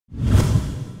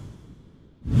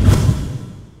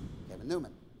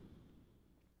Newman.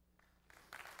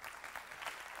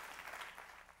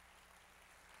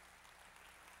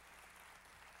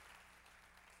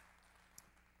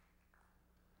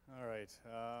 All right.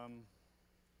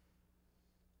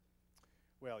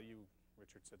 Well, you,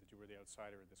 Richard, said that you were the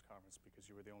outsider at this conference because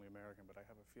you were the only American, but I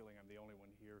have a feeling I'm the only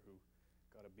one here who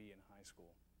got a B in high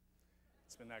school.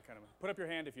 It's been that kind of... Put up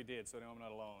your hand if you did, so I know I'm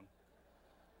not alone.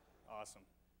 Awesome.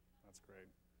 That's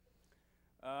great.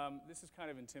 This is kind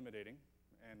of intimidating,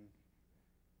 and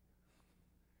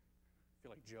I feel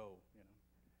like Joe, you know.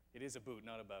 It is a boot,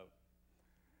 not a bout.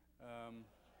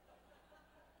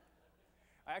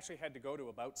 I actually had to go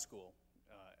to About School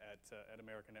at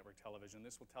American Network Television.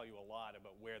 This will tell you a lot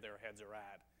about where their heads are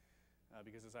at.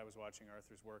 Because as I was watching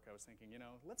Arthur's work, I was thinking, you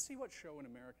know, let's see what show in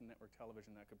American Network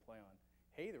Television that could play on.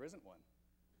 Hey, there isn't one,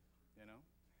 you know?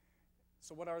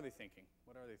 So what are they thinking?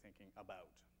 What are they thinking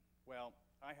about? Well,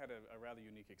 I had a rather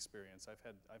unique experience. I've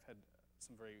had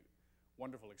some very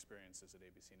wonderful experiences at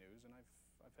ABC News, and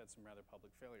I've had some rather public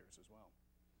failures as well.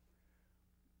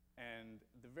 And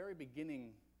the very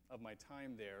beginning of my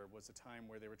time there was a time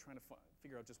where they were trying to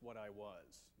figure out just what I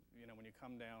was. You know, when you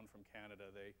come down from Canada,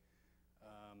 they,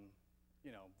 you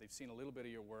know, they've seen a little bit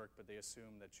of your work, but they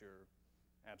assume that you're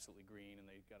absolutely green, and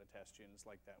they've got to test you, and it's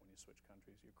like that when you switch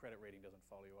countries. Your credit rating doesn't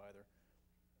follow you either.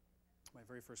 My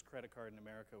very first credit card in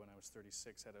America when I was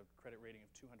 36 had a credit rating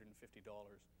of $250.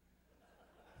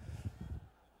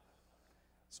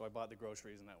 So I bought the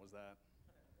groceries, and that was that.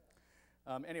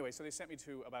 Anyway, so they sent me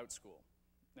to About School.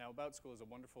 Now, About School is a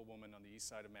wonderful woman on the east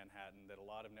side of Manhattan that a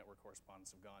lot of network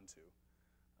correspondents have gone to.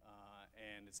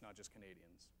 And it's not just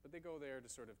Canadians. But they go there to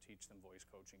sort of teach them voice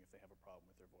coaching if they have a problem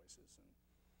with their voices.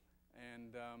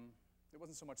 And it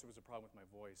wasn't so much there was a problem with my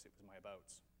voice, it was my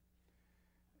abouts.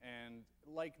 And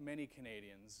like many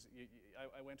Canadians,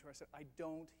 I went to her, I said, I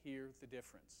don't hear the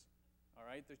difference. All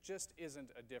right? There just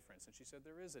isn't a difference. And she said,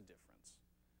 there is a difference.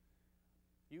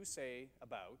 You say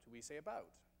about, we say about.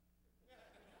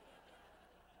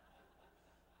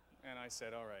 And I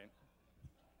said, all right,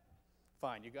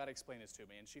 fine, you got to explain this to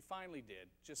me. And she finally did,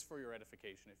 just for your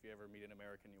edification. If you ever meet an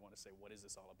American, you want to say, what is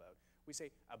this all about? We say,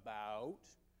 about.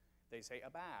 They say,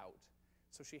 about.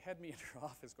 So she had me in her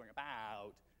office going,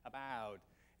 about,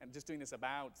 and just doing this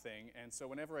about thing. And so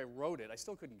whenever I wrote it, I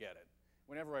still couldn't get it.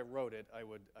 Whenever I wrote it, I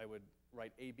would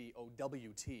write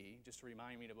A-B-O-W-T, just to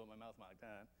remind me to put my mouth like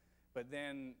that. But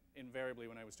then, invariably,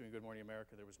 when I was doing Good Morning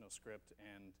America, there was no script,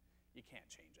 and you can't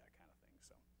change that kind of thing.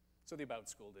 So the About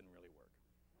School didn't really work.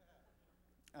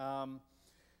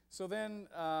 So then,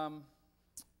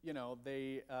 you know,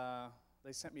 they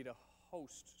sent me to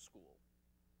Host School.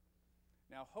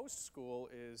 Now, Host School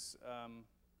is,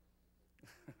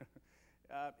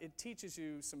 it teaches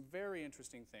you some very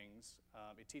interesting things.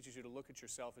 It teaches you to look at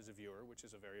yourself as a viewer, which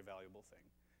is a very valuable thing,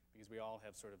 because we all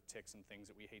have sort of tics and things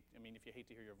that we hate. I mean, if you hate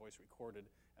to hear your voice recorded,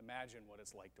 imagine what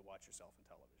it's like to watch yourself in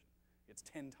television. It's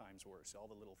 10 times worse. All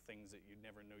the little things that you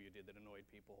never knew you did that annoyed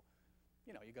people,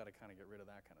 you know, you got to kind of get rid of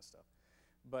that kind of stuff.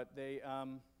 But they,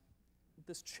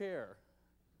 this chair,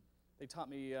 they taught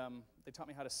me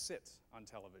how to sit on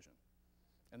television.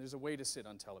 And there's a way to sit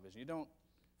on television. You don't,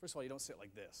 first of all, you don't sit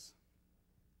like this.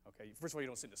 Okay, first of all, you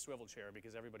don't sit in a swivel chair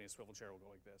because everybody in a swivel chair will go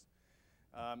like this.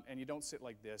 And you don't sit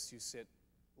like this. You sit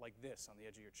like this on the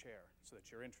edge of your chair so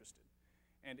that you're interested.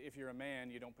 And if you're a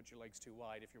man, you don't put your legs too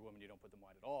wide. If you're a woman, you don't put them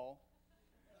wide at all.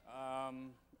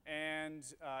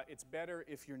 It's better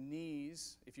if your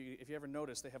knees, if you ever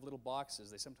notice, they have little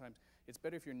boxes. It's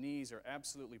better if your knees are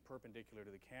absolutely perpendicular to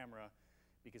the camera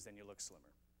because then you look slimmer.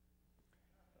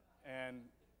 And,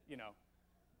 you know,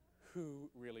 who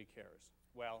really cares?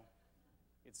 Well,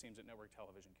 it seems that network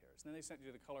television cares. And then they sent you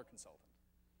to the color consultant.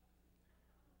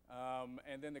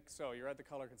 So you're at the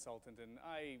color consultant, and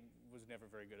I was never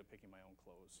very good at picking my own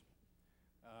clothes.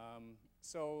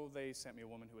 So they sent me a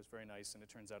woman who was very nice, and it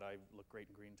turns out I look great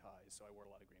in green ties, so I wore a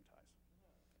lot of green ties.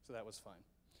 So that was fine.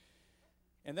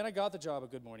 And then I got the job at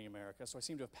Good Morning America, so I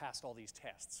seem to have passed all these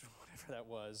tests, whatever that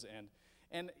was,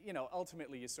 and you know,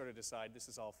 ultimately you sort of decide this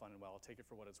is all fun and well. I'll take it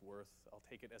for what it's worth. I'll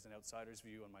take it as an outsider's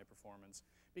view on my performance,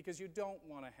 because you don't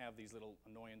want to have these little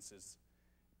annoyances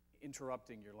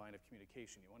interrupting your line of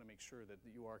communication. You want to make sure that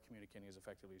you are communicating as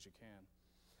effectively as you can.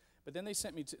 But then they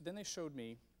showed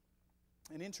me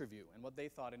an interview and what they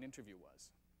thought an interview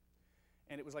was.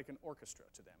 And it was like an orchestra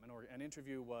to them. An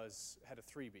interview had a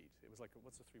 3-beat. It was like,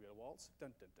 what's a 3-beat? A waltz?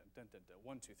 Dun, dun, dun, dun, dun, dun.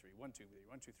 1, 2, 3, 1, 2, 3,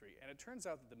 1, 2, 3. And it turns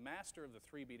out that the master of the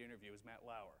 3-beat interview is Matt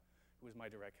Lauer, who was my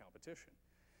direct competition.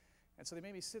 And so they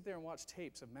made me sit there and watch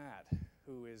tapes of Matt,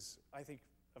 who is, I think,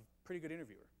 a pretty good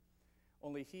interviewer.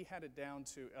 only he had it down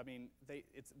to, I mean,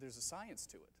 there's a science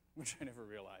to it, which I never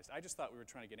realized. I just thought we were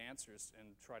trying to get answers and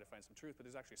try to find some truth, but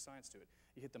there's actually science to it.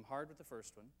 You hit them hard with the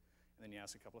first one, and then you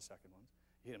ask a couple of second ones.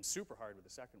 You hit them super hard with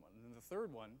the second one. And then the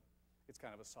third one, it's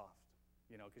kind of a soft,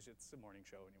 you know, because it's a morning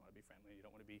show and you want to be friendly. You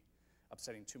don't want to be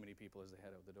upsetting too many people as they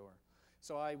head out the door.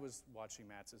 So I was watching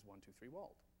Matz's 1, 2, 3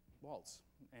 waltz.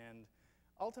 And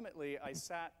ultimately, I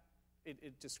sat,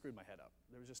 it just screwed my head up.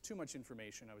 There was just too much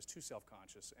information. I was too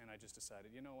self-conscious, and I just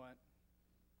decided, you know what?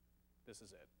 This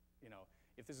is it. You know,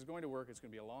 if this is going to work, it's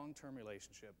going to be a long-term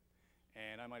relationship,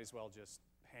 and I might as well just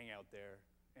hang out there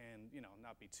and, you know,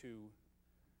 not be too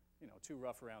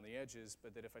rough around the edges,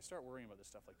 but that if I start worrying about this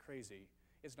stuff like crazy,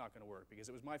 it's not going to work, because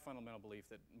it was my fundamental belief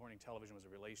that morning television was a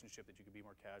relationship, that you could be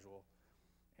more casual,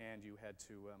 and you had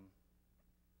to,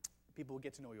 people would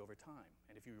get to know you over time.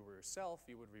 And if you were yourself,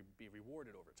 you would be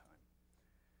rewarded over time.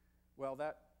 Well,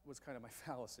 that was kind of my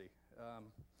fallacy.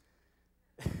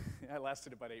 I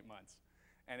lasted about 8 months.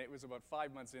 And it was about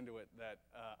 5 months into it that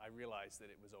I realized that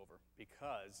it was over,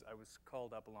 because I was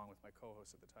called up along with my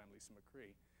co-host at the time, Lisa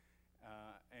McCree,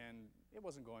 and it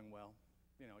wasn't going well.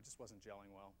 You know, it just wasn't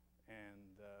gelling well.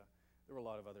 And there were a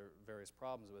lot of other various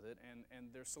problems with it.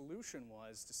 And their solution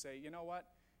was to say, you know what?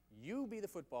 You be the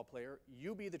football player,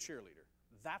 you be the cheerleader.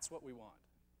 That's what we want.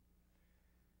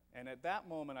 And at that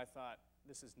moment, I thought,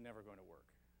 this is never going to work.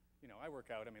 You know, I work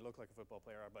out, I mean, look like a football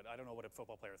player, but I don't know what a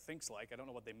football player thinks like. I don't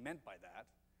know what they meant by that.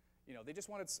 You know, they just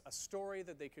wanted a story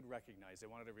that they could recognize. They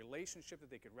wanted a relationship that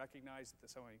they could recognize,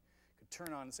 that someone could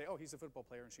turn on and say, oh, he's a football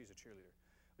player and she's a cheerleader.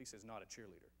 Lisa's not a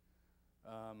cheerleader.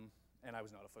 And I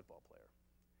was not a football player.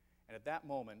 And at that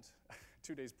moment,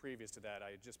 2 days previous to that,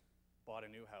 I had just bought a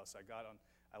new house. I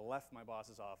left my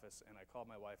boss's office and I called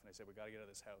my wife and I said, we got to get out of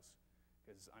this house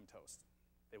because I'm toast.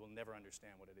 They will never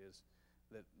understand what it is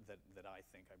that I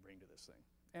think I bring to this thing.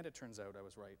 And it turns out I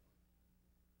was right.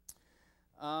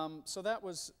 So that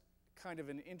was kind of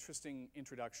an interesting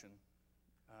introduction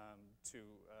to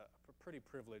a pretty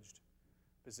privileged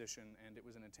position, and it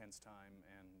was an intense time,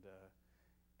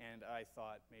 and I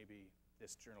thought maybe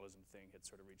this journalism thing had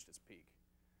sort of reached its peak.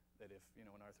 That if, you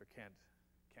know, when Arthur can't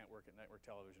work at network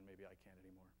television, maybe I can't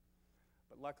anymore.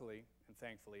 But luckily and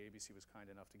thankfully, ABC was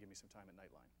kind enough to give me some time at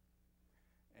Nightline.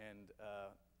 And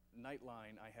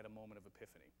Nightline, I had a moment of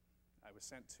epiphany. I was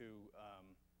sent to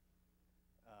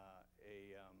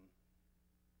a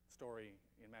story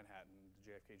in Manhattan, the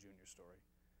JFK Jr. story.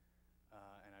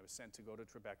 And I was sent to go to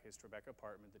his Tribeca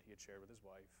apartment that he had shared with his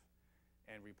wife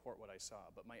and report what I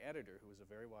saw. But my editor, who was a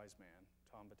very wise man,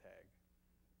 Tom Batag,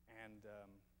 and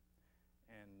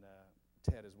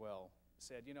Ted as well,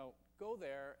 said, you know, go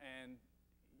there and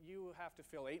you have to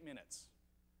fill 8 minutes.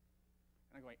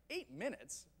 And I'm going, 8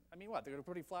 minutes? I mean, what, they're going to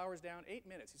put flowers down? 8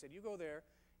 minutes. He said, you go there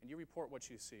and you report what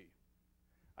you see.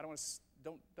 I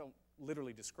don't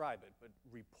literally describe it, but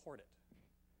report it.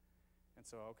 And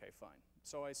so, okay, fine.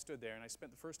 So I stood there and I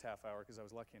spent the first half hour, because I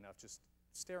was lucky enough, just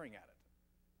staring at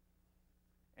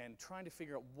it and trying to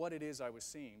figure out what it is I was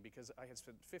seeing, because I had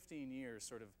spent 15 years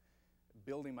sort of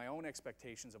building my own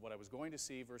expectations of what I was going to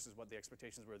see versus what the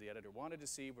expectations were the editor wanted to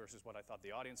see versus what I thought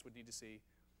the audience would need to see.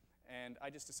 And I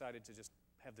just decided to just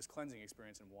have this cleansing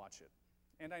experience and watch it.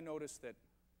 And I noticed that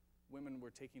women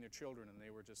were taking their children and they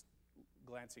were just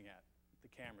glancing at the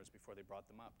cameras before they brought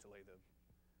them up to lay the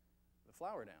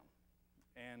flower down.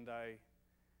 And I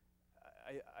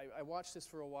watched this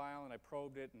for a while and I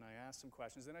probed it and I asked some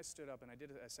questions. Then I stood up and I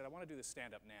said, I want to do this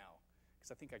stand-up now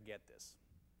because I think I get this.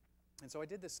 And so I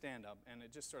did this stand-up and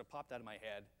it just sort of popped out of my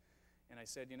head. And I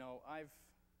said, you know, I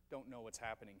don't know what's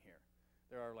happening here.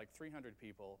 There are like 300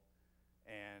 people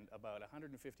and about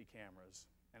 150 cameras,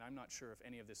 and I'm not sure if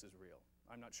any of this is real.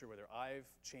 I'm not sure whether I've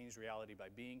changed reality by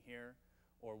being here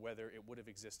or whether it would have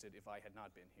existed if I had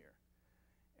not been here.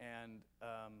 And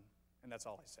that's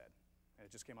all I said. And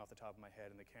it just came off the top of my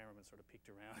head, and the cameraman sort of peeked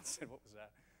around and said, what was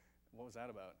that? What was that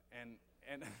about? And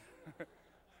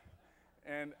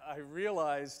and I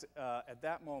realized at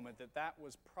that moment that that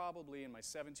was probably, in my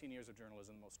 17 years of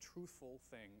journalism, the most truthful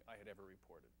thing I had ever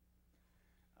reported.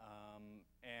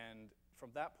 And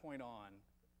from that point on,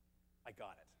 I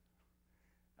got it.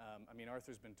 I mean,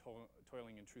 Arthur's been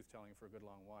toiling in truth-telling for a good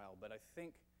long while, but I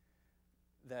think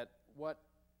that what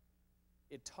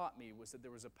it taught me was that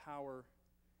there was a power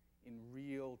in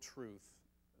real truth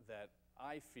that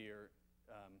I fear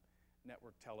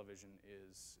network television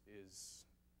is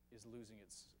losing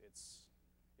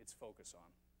its focus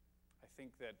on. I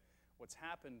think that what's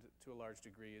happened to a large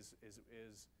degree is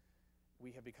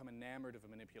we have become enamored of a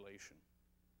manipulation,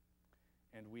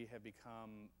 and we have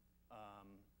become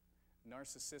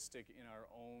narcissistic in our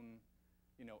own,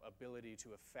 ability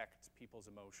to affect people's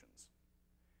emotions.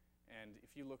 And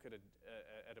if you look at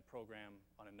a program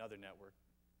on another network,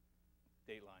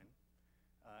 Dateline,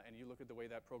 and you look at the way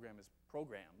that program is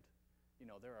programmed, you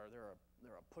know, there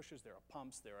are pushes, there are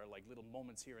pumps, there are like little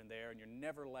moments here and there, and you're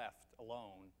never left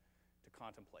alone to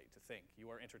contemplate, to think. You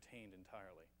are entertained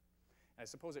entirely. And I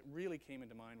suppose it really came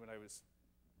into mind when I was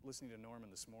listening to Norman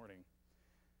this morning,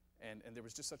 and there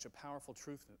was just such a powerful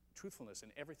truthfulness in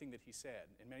everything that he said,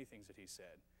 in many things that he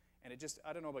said. And it just,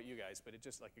 I don't know about you guys, but it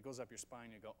just like, it goes up your spine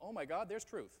and you go, oh my God, there's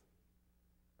truth,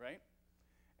 right?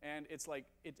 And it's like,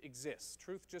 it exists.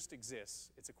 Truth just exists.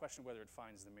 It's a question of whether it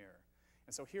finds the mirror.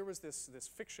 And so here was this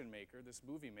fiction maker, this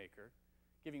movie maker,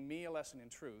 giving me a lesson in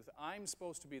truth. I'm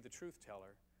supposed to be the truth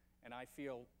teller, and I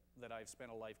feel that I've spent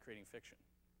a life creating fiction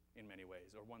in many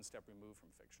ways, or one step removed from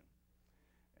fiction.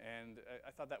 And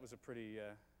I thought that was a pretty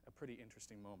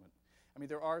interesting moment. I mean,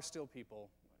 there are still people,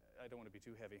 I don't want to be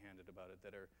too heavy-handed about it,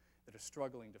 that are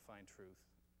struggling to find truth.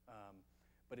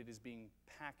 But it is being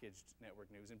packaged, network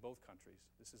news, in both countries.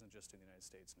 This isn't just in the United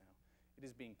States now. It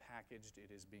is being packaged, it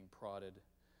is being prodded,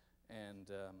 and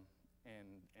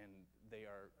they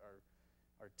are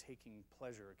taking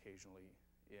pleasure occasionally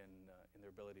in their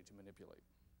ability to manipulate.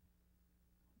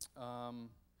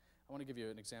 I want to give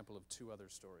you an example of two other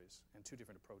stories and two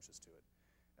different approaches to it.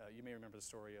 You may remember the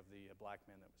story of the black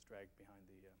man that was dragged behind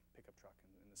the pickup truck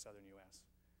in the southern U.S.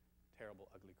 Terrible,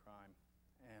 ugly crime.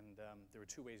 And there were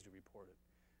two ways to report it.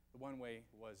 The one way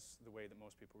was the way that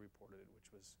most people reported it, which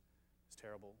was this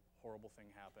terrible, horrible thing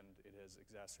happened. It has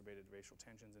exacerbated racial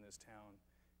tensions in this town.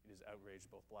 It has outraged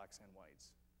both blacks and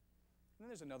whites. And then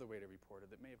there's another way to report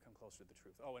it that may have come closer to the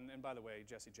truth. Oh, and by the way,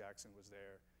 Jesse Jackson was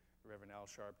there, the Reverend Al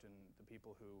Sharpton, the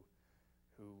people who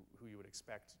you would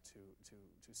expect to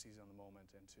seize on the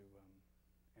moment and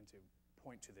to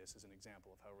point to this as an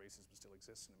example of how racism still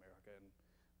exists in America, and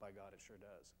by God, it sure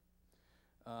does.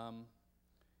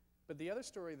 But the other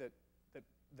story that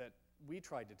we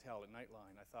tried to tell at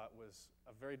Nightline, I thought, was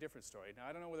a very different story. Now,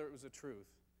 I don't know whether it was the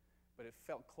truth, but it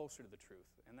felt closer to the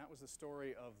truth. And that was the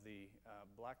story of the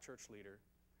black church leader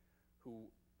who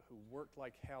worked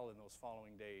like hell in those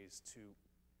following days to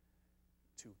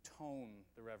tone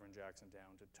the Reverend Jackson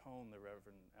down, to tone the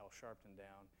Reverend Al Sharpton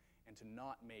down, and to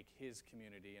not make his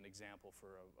community an example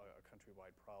for a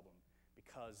countrywide problem.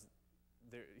 Because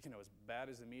there, you know, as bad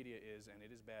as the media is, and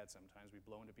it is bad sometimes, we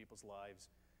blow into people's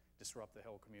lives, disrupt the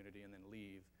whole community, and then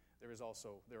leave. There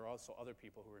are also other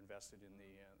people who are invested in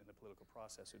the political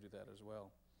process who do that as well.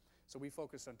 So we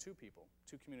focused on two people,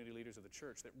 two community leaders of the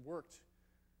church that worked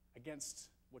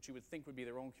against what you would think would be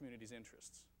their own community's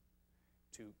interests,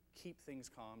 to keep things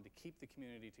calm, to keep the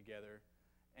community together,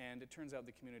 and it turns out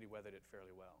the community weathered it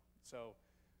fairly well. So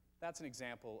that's an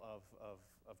example of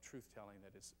truth-telling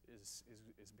that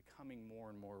is becoming more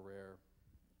and more rare.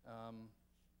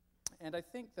 And I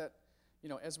think that, you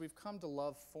know, as we've come to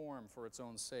love form for its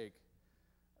own sake,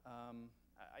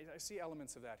 I see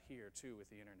elements of that here, too, with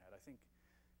the internet. I think,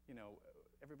 you know,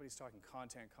 everybody's talking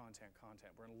content, content,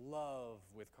 content. We're in love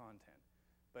with content,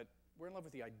 but we're in love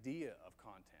with the idea of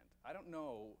content. I don't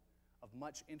know of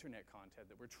much internet content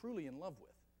that we're truly in love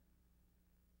with,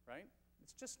 right?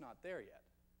 It's just not there yet.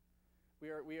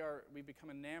 We've become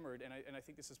enamored, and I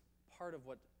think this is part of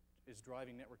what is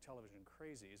driving network television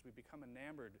crazy, is we've become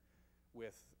enamored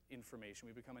with information.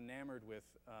 We become enamored with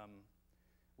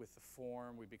the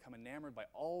form. We become enamored by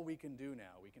all we can do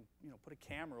now. We can, you know, put a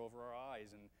camera over our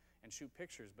eyes and shoot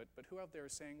pictures, but who out there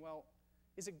is saying, well,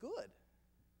 is it good?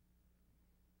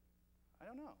 I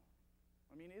don't know.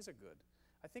 I mean, is it good?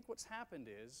 I think what's happened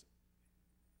is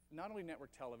not only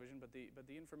network television, but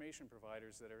the information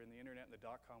providers that are in the internet and the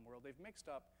 .com world, they've mixed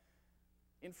up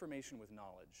information with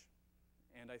knowledge.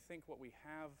 And I think what we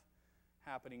have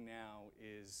happening now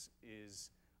is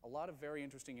a lot of very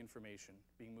interesting information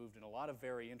being moved in a lot of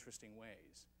very interesting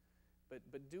ways. But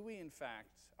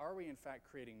are we in fact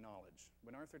creating knowledge?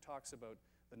 When Arthur talks about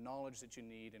the knowledge that you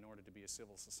need in order to be a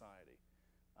civil society,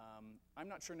 I'm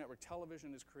not sure network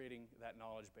television is creating that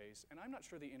knowledge base, and I'm not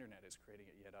sure the internet is creating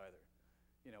it yet either.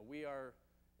 You know,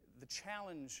 the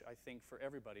challenge, I think, for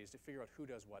everybody is to figure out who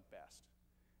does what best.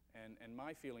 And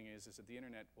my feeling is that the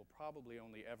internet will probably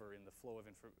only ever, in the flow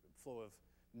of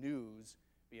news,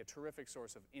 be a terrific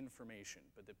source of information,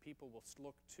 but that people will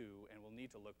look to and will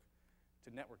need to look to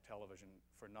network television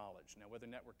for knowledge. Now, whether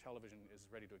network television is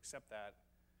ready to accept that,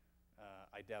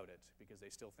 I doubt it, because they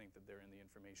still think that they're in the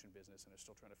information business and are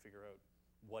still trying to figure out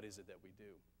what is it that we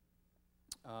do.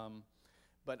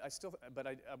 But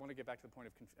I want to get back to the point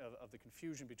of the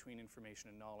confusion between information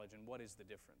and knowledge, and what is the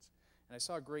difference. And I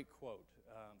saw a great quote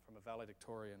from a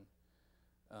valedictorian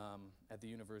at the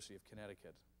University of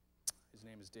Connecticut. His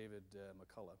name is David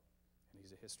McCullough, and he's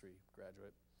a history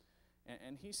graduate.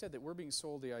 And he said that we're being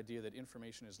sold the idea that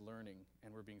information is learning,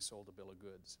 and we're being sold a bill of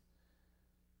goods.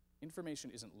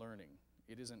 Information isn't learning.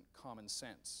 It isn't common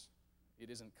sense. It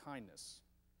isn't kindness.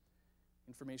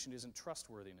 Information isn't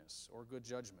trustworthiness or good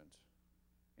judgment.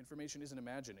 Information isn't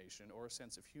imagination or a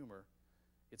sense of humor.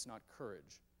 It's not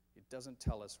courage. It doesn't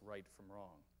tell us right from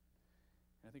wrong.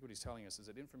 And I think what he's telling us is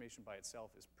that information by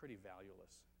itself is pretty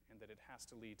valueless, and that it has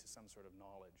to lead to some sort of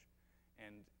knowledge.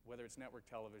 And whether it's network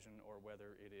television or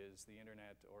whether it is the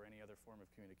internet or any other form of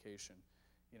communication,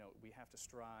 you know, we have to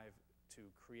strive to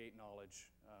create knowledge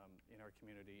in our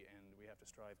community, and we have to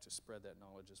strive to spread that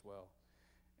knowledge as well.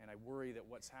 And I worry that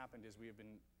what's happened is we have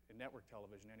been, in network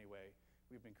television anyway,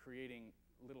 we've been creating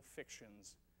little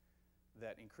fictions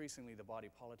that increasingly the body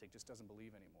politic just doesn't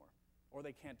believe anymore. Or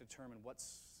they can't determine what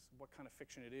kind of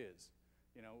fiction it is.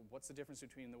 You know, what's the difference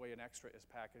between the way an extra is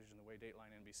packaged and the way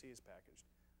Dateline NBC is packaged?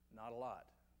 Not a lot.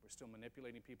 We're still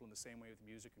manipulating people in the same way with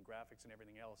music and graphics and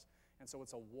everything else. And so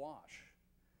it's a wash,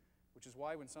 which is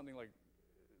why when something like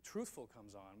truthful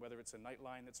comes on, whether it's a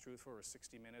Nightline that's truthful or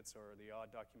 60 Minutes or the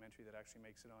odd documentary that actually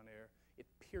makes it on air, it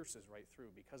pierces right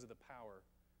through because of the power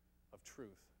of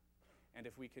truth. And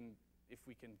if we can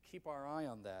keep our eye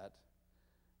on that,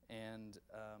 and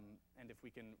if we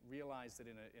can realize that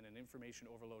in an information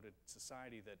overloaded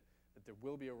society that there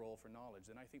will be a role for knowledge,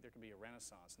 then I think there can be a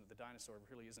renaissance, and that the dinosaur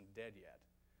really isn't dead yet.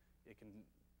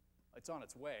 It's on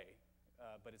its way,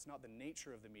 but it's not the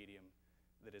nature of the medium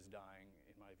that is dying,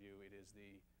 in my view. It is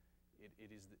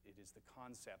the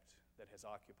concept that has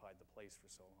occupied the place for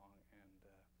so long,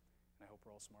 and I hope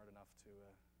we're all smart enough to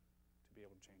be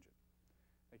able to change it.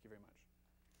 Thank you very much.